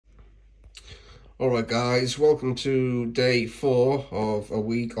Alright guys, welcome to day 4 of a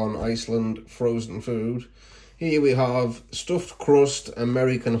week on Iceland frozen food. Here we have stuffed crust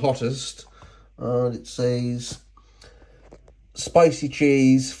American hottest, and it says spicy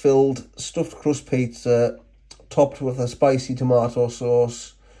cheese filled stuffed crust pizza topped with a spicy tomato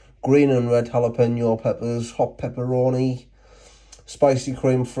sauce, green and red jalapeno peppers, hot pepperoni, spicy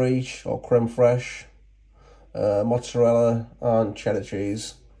creme fraiche or creme fraiche, mozzarella and cheddar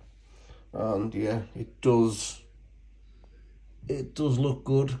cheese. And yeah, it does look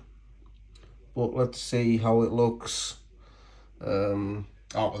good, but let's see how it looks out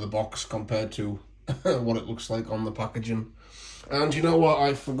of the box compared to what it looks like on the packaging. And you know what,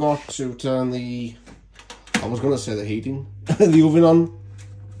 I forgot to turn the, I was going to say the heating, the oven on.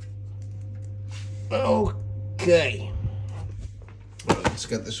 Okay, right, let's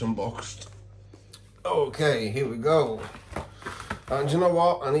get this unboxed. Okay, here we go. And you know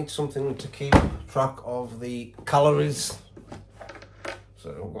what? I need something to keep track of the calories. So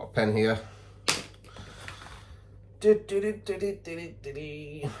I've got a pen here.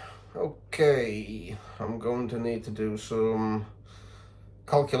 Okay, I'm going to need to do some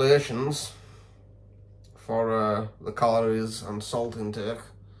calculations for the calories and salt intake.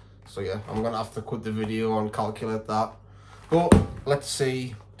 So yeah, I'm going to have to quit the video and calculate that. But let's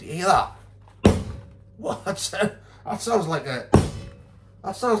see. Do you hear that? What? That sounds like a...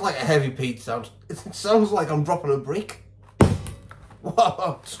 That sounds like a heavy pizza. It sounds like I'm dropping a brick.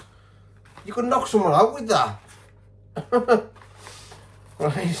 What? You could knock someone out with that.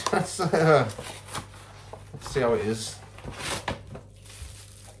 Right, let's see how it is.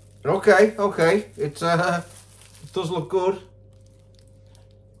 Okay. It does look good.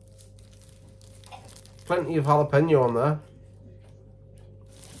 Plenty of jalapeno on there.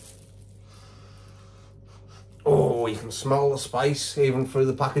 Oh, you can smell the spice even through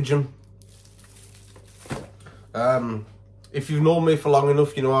the packaging. If you've known me for long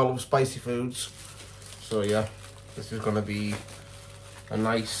enough, you know I love spicy foods. So yeah, this is going to be a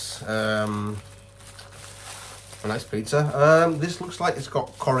nice pizza. This looks like it's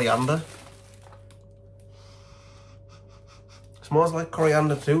got coriander. It smells like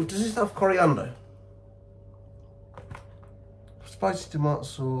coriander too. Does this have coriander? Spicy tomato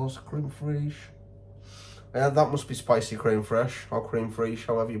sauce, creme fraiche. That must be spicy creme fraiche or creme fraiche,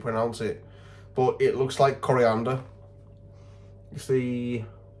 however you pronounce it. But it looks like coriander. You see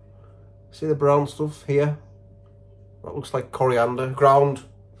the brown stuff here? That looks like coriander. Ground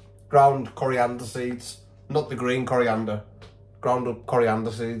coriander seeds. Not the green coriander. Ground up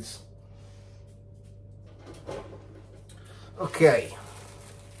coriander seeds. Okay.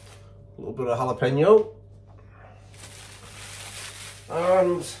 A little bit of jalapeno.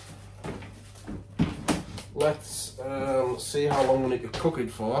 And let's see how long we need to cook it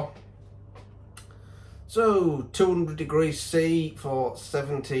for. So 200 degrees C for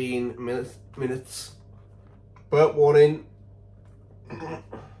 17 minutes. Burnt warning.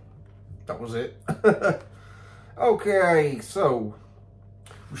 That was it. Okay, so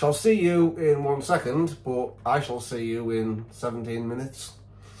we shall see you in 1 second, but I shall see you in 17 minutes.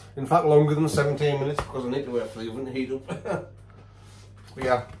 In fact, longer than 17 minutes because I need to wait for the oven to heat up. But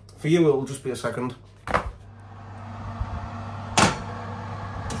yeah, for you it'll just be a second.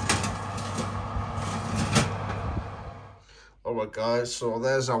 Alright guys, so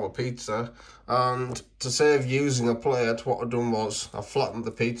there's our pizza, and to save using a plate, what I've done was I flattened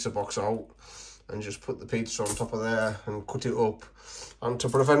the pizza box out and just put the pizza on top of there and cut it up. And to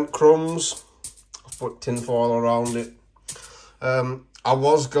prevent crumbs, I've put tin foil around it. I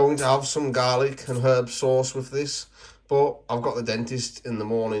was going to have some garlic and herb sauce with this, but I've got the dentist in the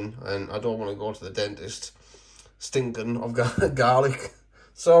morning and I don't want to go to the dentist stinking of garlic.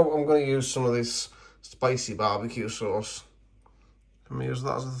 So I'm going to use some of this spicy barbecue sauce. Can we use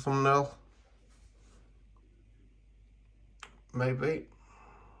that as a thumbnail? Maybe.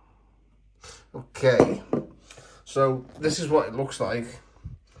 Okay, so this is what it looks like.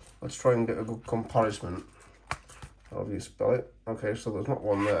 Let's try and get a good comparison. How do you spell it? Okay, so there's not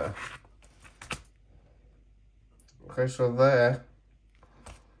one there. Okay, so there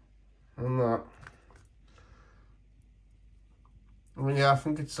and that. I mean, yeah, I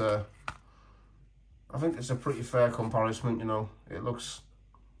think it's a pretty fair comparison, you know. It looks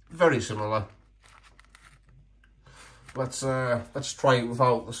very similar. Let's try it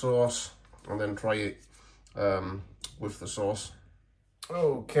without the sauce and then try it with the sauce.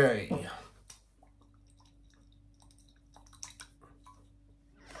 Okay.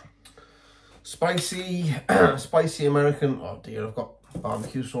 Spicy American, oh dear, I've got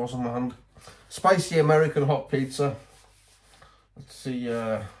barbecue sauce on my hand. Spicy American hot pizza. Let's see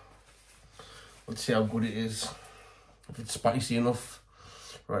Let's see how good it is, if it's spicy enough.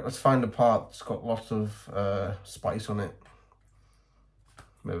 Right, let's find a part that's got lots of spice on it.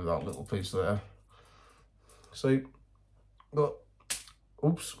 Maybe that little piece there. See, got,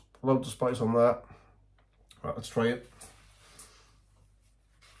 oops, loads of spice on that. Right, let's try it.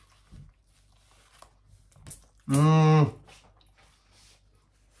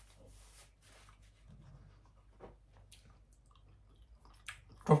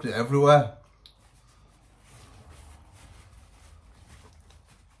 Dropped it everywhere.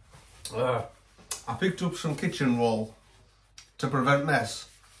 I picked up some kitchen roll to prevent mess,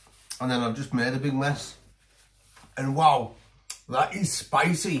 and then I've just made a big mess. And wow, that is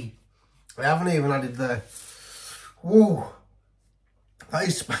spicy. I haven't even added the, whoa, that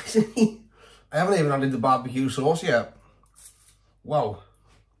is spicy. I haven't even added the barbecue sauce yet. Wow.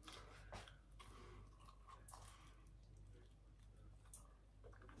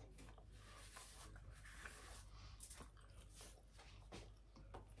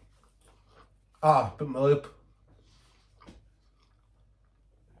 Ah, bit my lip.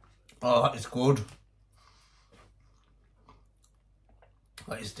 Oh, that is good.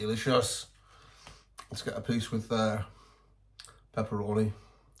 That is delicious. Let's get a piece with pepperoni.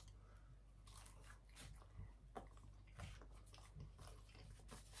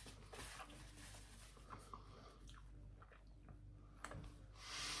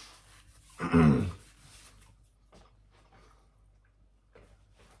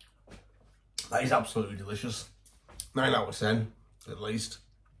 That is absolutely delicious. 9 out of 10, at least.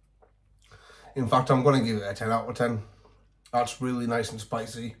 In fact, I'm going to give it a 10 out of 10. That's really nice and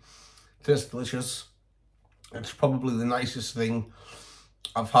spicy. Tastes delicious. It's probably the nicest thing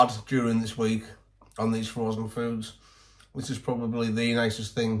I've had during this week on these frozen foods. This is probably the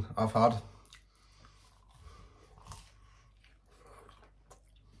nicest thing I've had.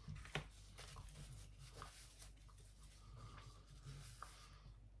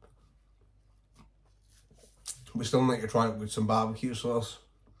 We still need to try it with some barbecue sauce.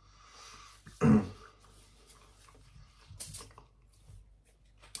 I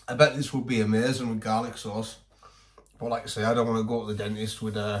bet this would be amazing with garlic sauce. But like I say, I don't want to go to the dentist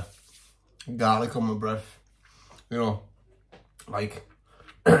with garlic on my breath. You know, like,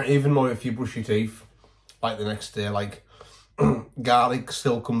 even though if you brush your teeth, like the next day, like, garlic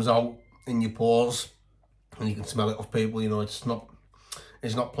still comes out in your pores. And you can smell it off people, you know, it's not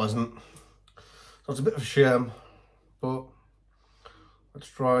pleasant. So it's a bit of a shame, but let's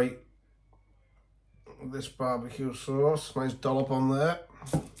try this barbecue sauce. Nice dollop on there.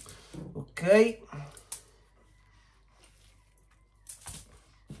 Okay.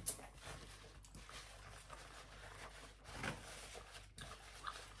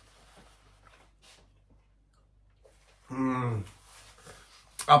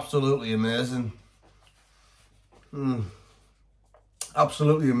 Absolutely amazing.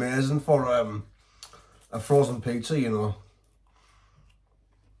 Absolutely amazing for a frozen pizza, you know.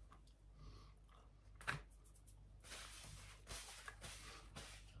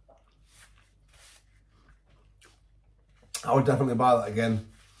 I would definitely buy that again.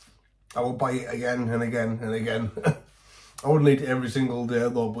 I would buy it again and again and again. I wouldn't eat it every single day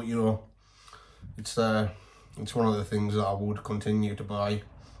though, but you know, it's one of the things that I would continue to buy.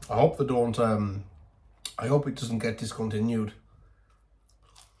 I hope they don't, I hope it doesn't get discontinued.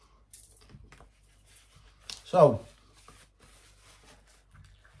 So,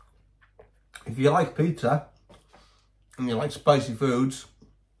 if you like pizza and you like spicy foods,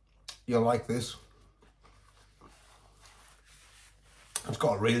 you'll like this. It's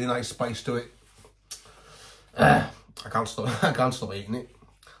got a really nice spice to it. I can't stop eating it.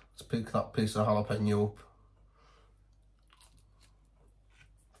 Let's pick that piece of jalapeno up.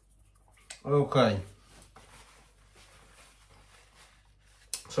 Okay.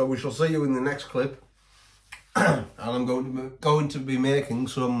 So we shall see you in the next clip. And I'm going to be making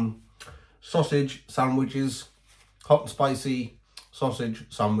some sausage sandwiches, hot and spicy sausage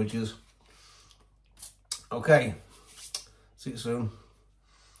sandwiches. Okay, see you soon.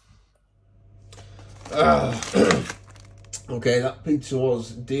 Okay, that pizza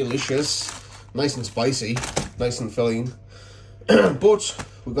was delicious, nice and spicy, nice and filling. But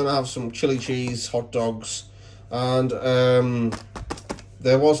we're gonna have some chili cheese hot dogs, and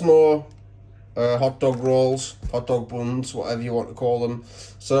there was no hot dog rolls, hot dog buns, whatever you want to call them.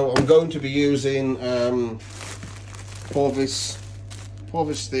 So I'm going to be using Hovis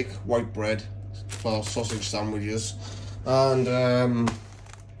thick white bread for sausage sandwiches. And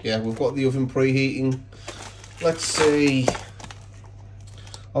yeah, we've got the oven preheating. Let's see,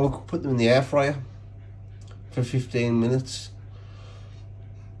 I'll put them in the air fryer for 15 minutes.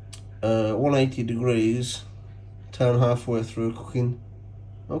 180 degrees, turn halfway through cooking.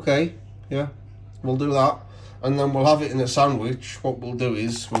 Okay, yeah, we'll do that. And then we'll have it in a sandwich. What we'll do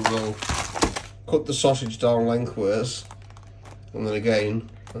is we will cut the sausage down lengthways, and then again,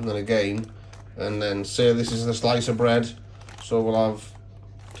 and then again, and then say this is the slice of bread. So we'll have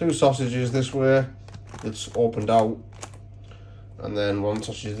 2 sausages this way that's opened out, and then 1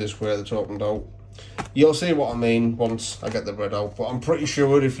 sausage this way that's opened out. You'll see what I mean once I get the bread out, but I'm pretty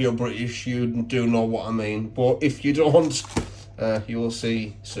sure if you're British you do know what I mean, but if you don't, you will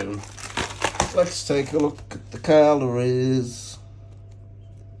see soon. Let's take a look at the calories.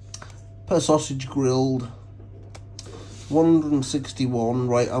 Per sausage grilled, 161.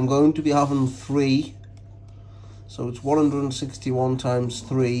 Right, I'm going to be having 3, so it's 161 times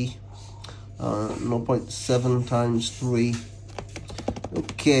 3, 0.7 times 3.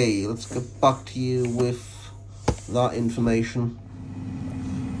 Okay, let's get back to you with that information.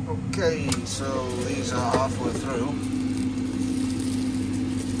 Okay, so these are halfway through.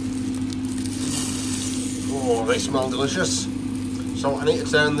 Oh, they smell delicious. So I need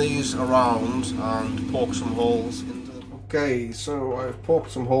to turn these around and poke some holes into them. Okay, so I've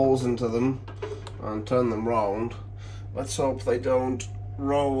poked some holes into them and turned them round. Let's hope they don't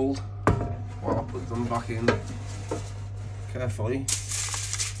roll while I put them back in carefully.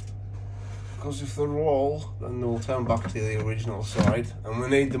 Because if they roll, then they'll turn back to the original side, and we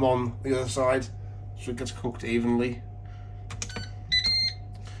need them on the other side so it gets cooked evenly.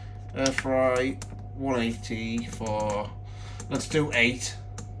 Air fry 180 for, let's do 8.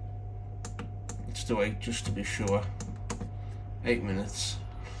 Let's do 8 just to be sure. 8 minutes.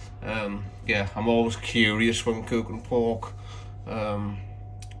 Yeah, I'm always curious when cooking pork.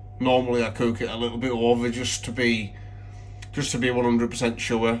 Normally I cook it a little bit over just to be 100%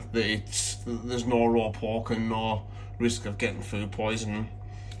 sure that there's no raw pork and no risk of getting food poisoning.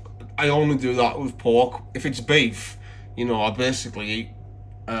 I only do that with pork. If it's beef, you know, I basically eat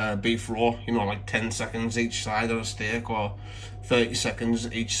beef raw, you know, like 10 seconds each side on a steak, or 30 seconds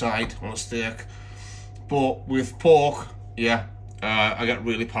each side on a steak. But with pork, yeah, I get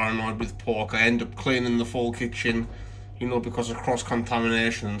really paranoid with pork. I end up cleaning the full kitchen, you know, because of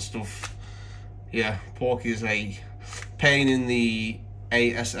cross-contamination and stuff. Yeah, pork is a pain in the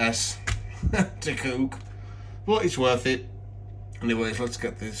ass to cook, but it's worth it. Anyways, let's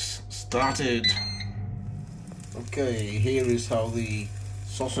get this started. Okay, here is how the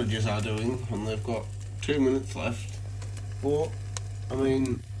sausages are doing, and they've got 2 minutes left, but I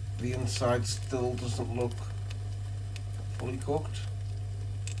mean the inside still doesn't look fully cooked.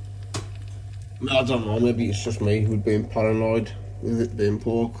 I don't know, maybe it's just me with being paranoid with it being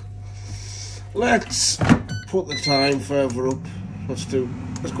pork. Let's put the time further up. Let's go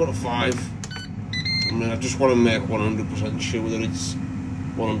to 5. I mean, I just want to make 100% sure that it's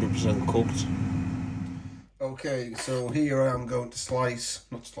 100% cooked. Okay, so here I am going to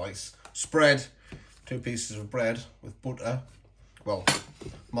spread 2 pieces of bread with butter, well,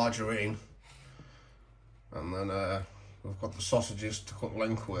 margarine, and then we've got the sausages to cut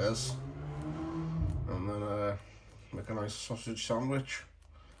lengthways, and then make a nice sausage sandwich.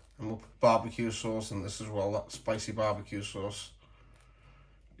 And we'll put barbecue sauce in this as well, that spicy barbecue sauce.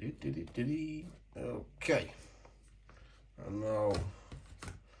 Okay. And now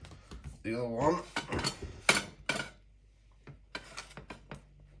the other one.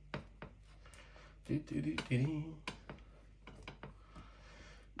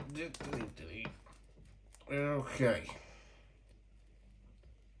 Okay.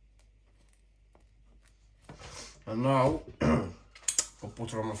 And now put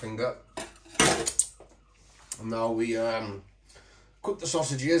butter on my finger, and now we cut the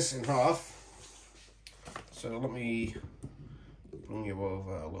sausages in half. So let me bring you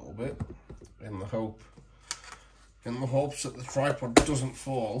over a little bit in the hopes that the tripod doesn't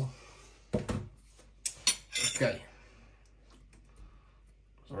fall. Okay,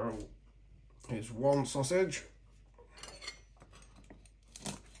 so here's 1 sausage.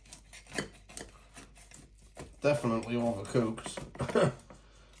 Definitely overcooked,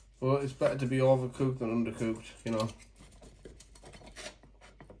 but it's better to be overcooked than undercooked, you know.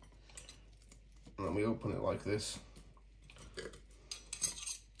 And then we open it like this.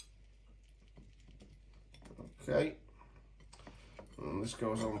 Okay, and this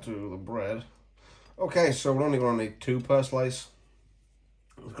goes onto the bread. Okay, so we're only going to need 2 per slice.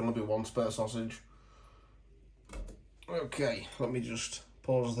 There's going to be 1 spare sausage. Okay, let me just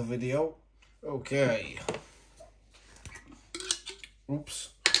pause the video. Okay. Oops.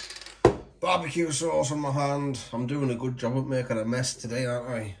 Barbecue sauce on my hand. I'm doing a good job of making a mess today, aren't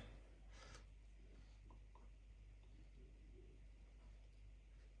I?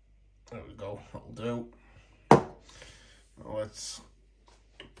 There we go, that'll do. Now let's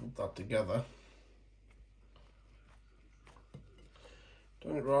put that together.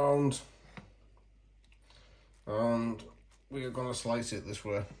 Turn it round, and we are going to slice it this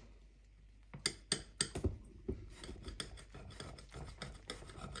way.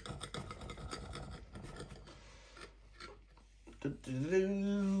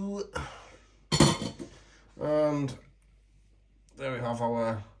 And there we have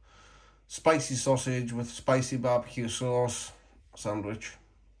our spicy sausage with spicy barbecue sauce sandwich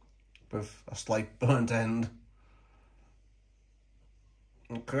with a slight burnt end.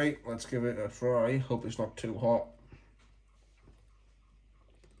 Okay, let's give it a try. Hope it's not too hot.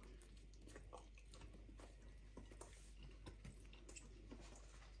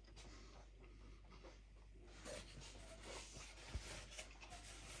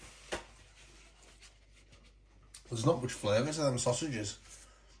 There's not much flavour to them sausages.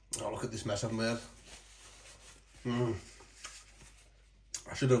 Oh, look at this mess I've made. I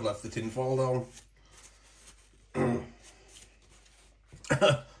should have left the tin foil down.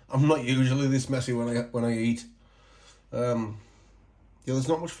 I'm not usually this messy when I eat. Yeah, there's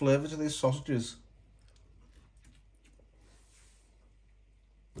not much flavour to these sausages.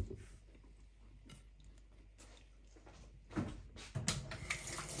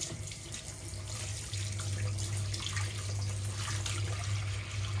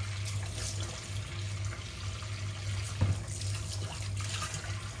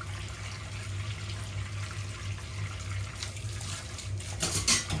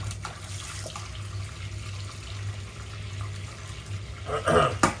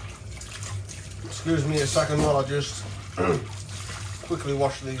 Excuse me a second while I just quickly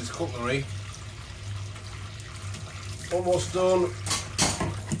wash these cutlery. Almost done.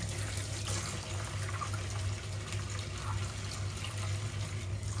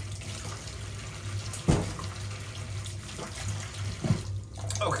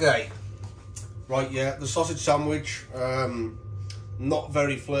 Okay, right, yeah, the sausage sandwich, not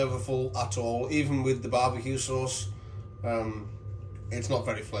very flavourful at all, even with the barbecue sauce. It's not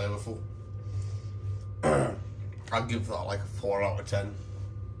very flavourful. I'd give that like a 4 out of 10.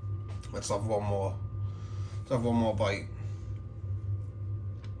 Let's have one more. Let's have one more bite.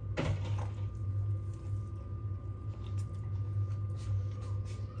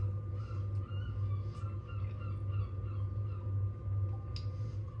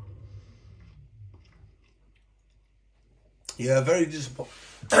 Yeah, very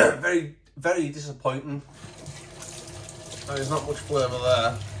disappointing. There's not much flavour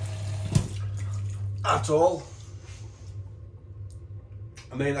there at all.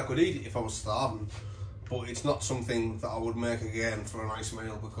 I mean, I could eat it if I was starving, but it's not something that I would make again for a nice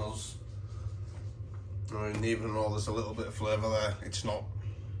meal because, I mean, even though there's a little bit of flavour there, it's not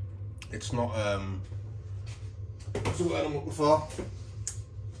what's the word I'm looking for?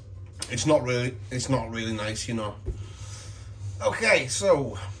 It's not really nice, you know. Okay,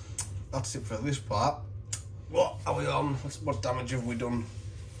 so that's it for this part. What are we on? What damage have we done?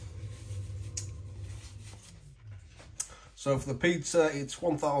 So for the pizza, it's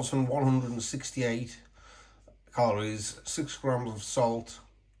 1,168 calories, 6 grams of salt,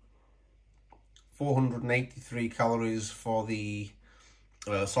 483 calories for the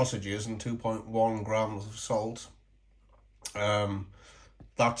sausages, and 2.1 grams of salt.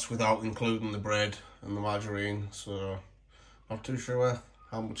 That's without including the bread and the margarine, so not too sure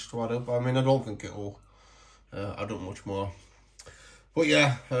how much to add up. I mean, I don't think it'll add up much more. But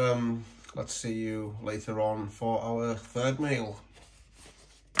yeah, let's see you later on for our third meal.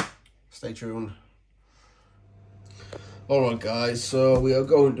 Stay tuned. Alright guys, so we are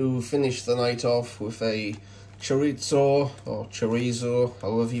going to finish the night off with a chorizo, or chorizo,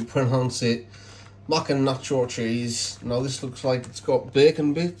 however you pronounce it, mac and nacho cheese. Now this looks like it's got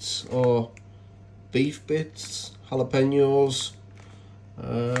bacon bits, or beef bits, jalapenos,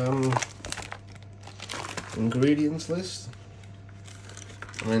 ingredients list.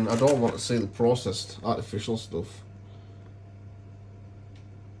 I mean, I don't want to see the processed artificial stuff.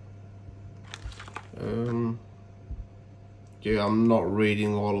 Yeah, I'm not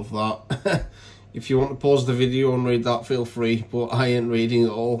reading all of that. If you want to pause the video and read that, feel free, but I ain't reading it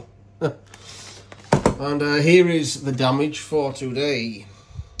all. And here is the damage for today.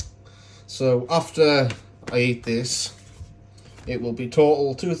 So after I eat this, it will be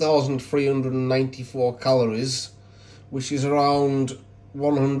total 2,394 calories, which is around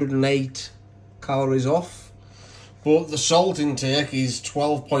 108 calories off. But the salt intake is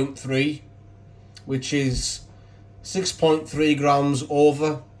 12.3, which is 6.3 grams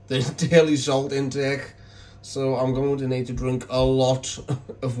over the daily salt intake. So I'm going to need to drink a lot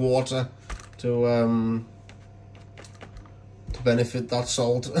of water to benefit that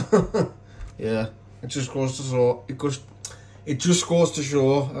salt. Yeah, it just goes to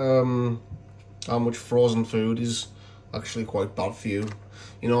show how much frozen food is actually quite bad for you.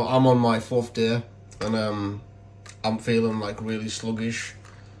 You know, I'm on my 4th day and I'm feeling like really sluggish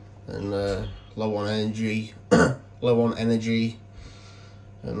and low on energy,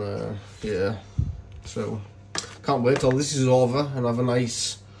 and yeah. So can't wait till this is over and have a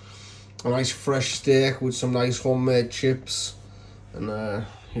nice fresh steak with some nice homemade chips, and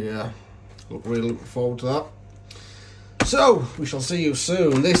yeah, really looking forward to that. So we shall see you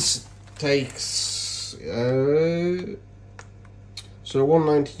soon. This takes so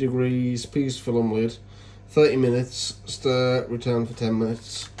 190 degrees, piece film lid, 30 minutes, stir, return for 10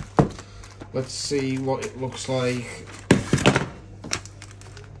 minutes. Let's see what it looks like.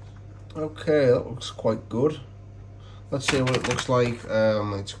 Okay, that looks quite good. Let's see what it looks like.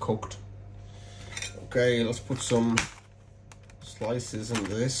 It's cooked. Okay, let's put some slices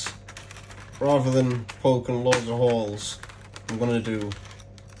into this. Rather than poking loads of holes, I'm gonna do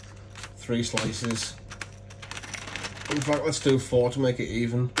 3 slices. In fact, let's do 4 to make it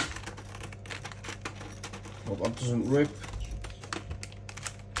even. Hope that doesn't rip.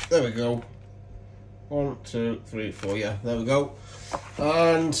 There we go. 1, 2, 3, 4. Yeah, there we go.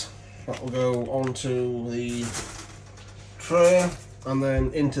 And that will go onto the tray and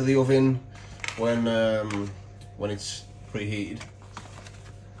then into the oven when it's preheated.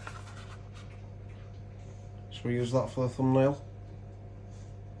 Should we use that for the thumbnail?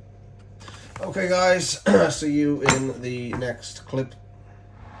 Okay guys, see you in the next clip.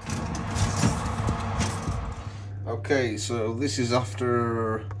 Okay, so this is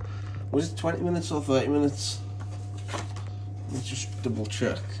after, was it 20 minutes or 30 minutes? Let's just double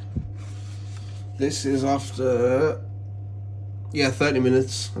check. This is after, yeah, 30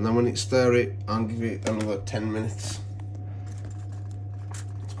 minutes, and then when it stir it, I'll give it another 10 minutes.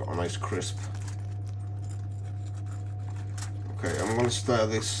 It's got a nice crisp. Okay, I'm going to stir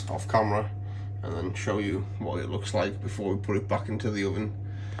this off camera and then show you what it looks like before we put it back into the oven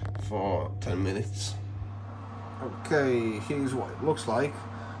for 10 minutes. Okay, here's what it looks like.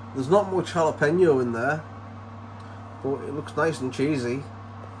 There's not much jalapeno in there, but it looks nice and cheesy.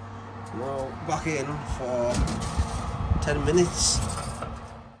 Now back in for 10 minutes.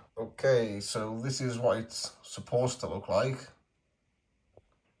 Okay, so this is what it's supposed to look like.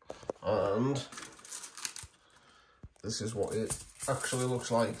 And this is what it actually looks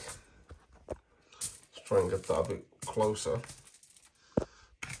like. Let's try and get that a bit closer.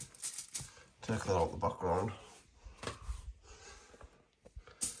 Take that out the background.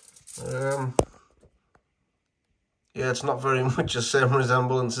 Yeah, it's not very much the same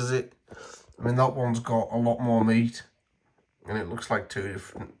resemblance, is it? I mean, that one's got a lot more meat, and it looks like two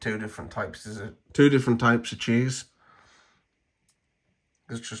different types. Is it 2 different types of cheese?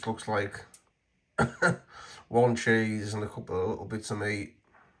 This just looks like one cheese and a couple of little bits of meat.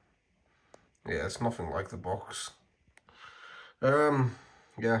 Yeah, it's nothing like the box.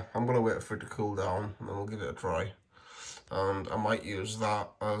 Yeah, I'm gonna wait for it to cool down and then we'll give it a try. And I might use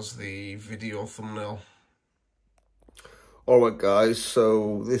that as the video thumbnail. Alright guys,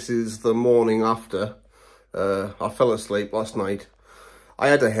 so this is the morning after. I fell asleep last night. I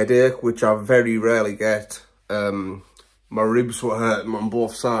had a headache, which I very rarely get. My ribs were hurting on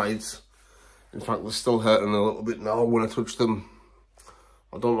both sides. In fact, they're still hurting a little bit now when I touch them.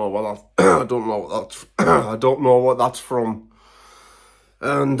 I don't know what that. I don't know what that's. I don't know what that's from.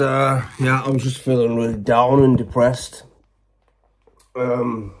 And yeah, I was just feeling really down and depressed.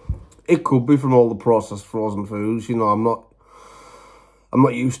 It could be from all the processed frozen foods. You know, I'm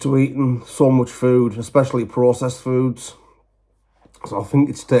not used to eating so much food, especially processed foods. So I think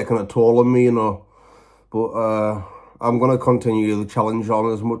it's taken a toll on me, you know. But I'm gonna continue the challenge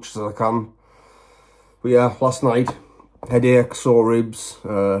on as much as I can. But yeah, last night, headache, sore ribs,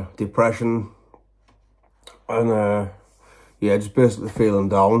 depression, and yeah, just basically feeling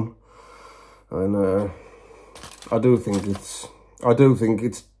down. And I do think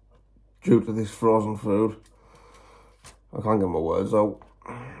it's due to this frozen food. I can't get my words out.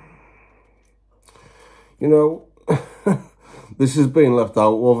 You know, this has been left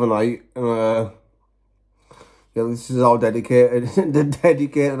out overnight, and yeah, this is how dedicated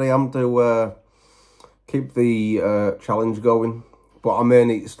I am to keep the challenge going. But I may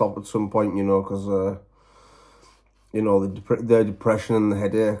need to stop at some point, you know, because you know, the depression and the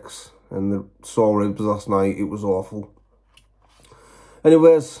headaches and the sore ribs last night, it was awful.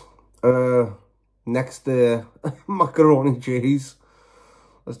 Anyways, next day, macaroni cheese.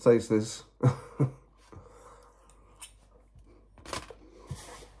 Let's taste this.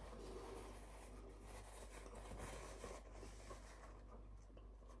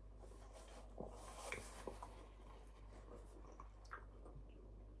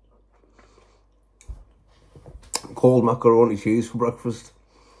 cold macaroni cheese for breakfast.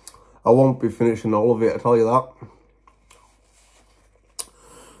 I won't be finishing all of it, I tell you that.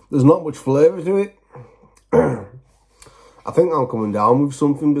 There's not much flavour to it. I think I'm coming down with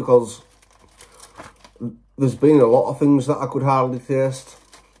something because there's been a lot of things that I could hardly taste.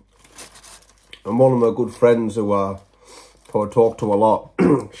 And one of my good friends who I talk to a lot,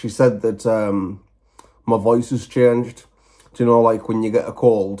 she said that my voice has changed. Do you know, like when you get a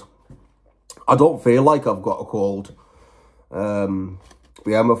cold? I don't feel like I've got a cold.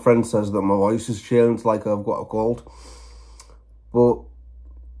 Yeah, my friend says that my voice has changed like I've got a cold. But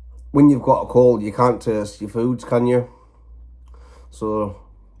when you've got a cold, you can't taste your foods, can you? So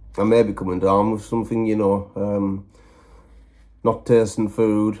I may be coming down with something, you know. Not tasting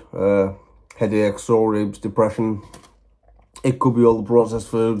food, headaches, sore ribs, depression. It could be all the processed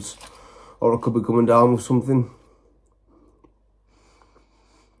foods, or it could be coming down with something.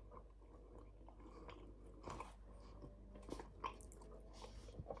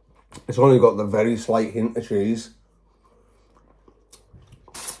 It's only got the very slight hint of cheese.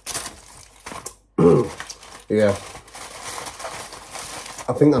 Yeah.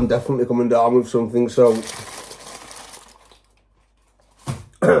 I think I'm definitely coming down with something, so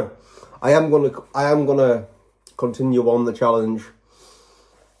I am gonna continue on the challenge.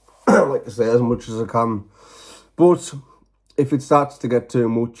 Like I say, as much as I can. But if it starts to get too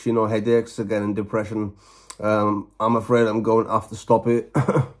much, you know, headaches again and depression, I'm afraid I'm going to have to stop it.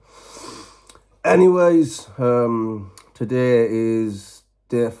 Anyways, today is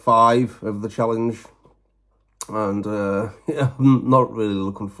day 5 of the challenge, and yeah, I'm not really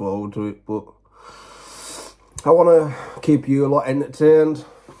looking forward to it, but I want to keep you a lot entertained.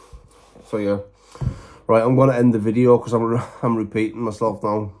 So yeah, right, I'm going to end the video because I'm repeating myself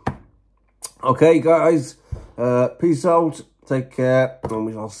now. Okay, guys, peace out, take care, and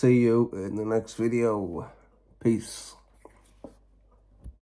we shall see you in the next video. Peace.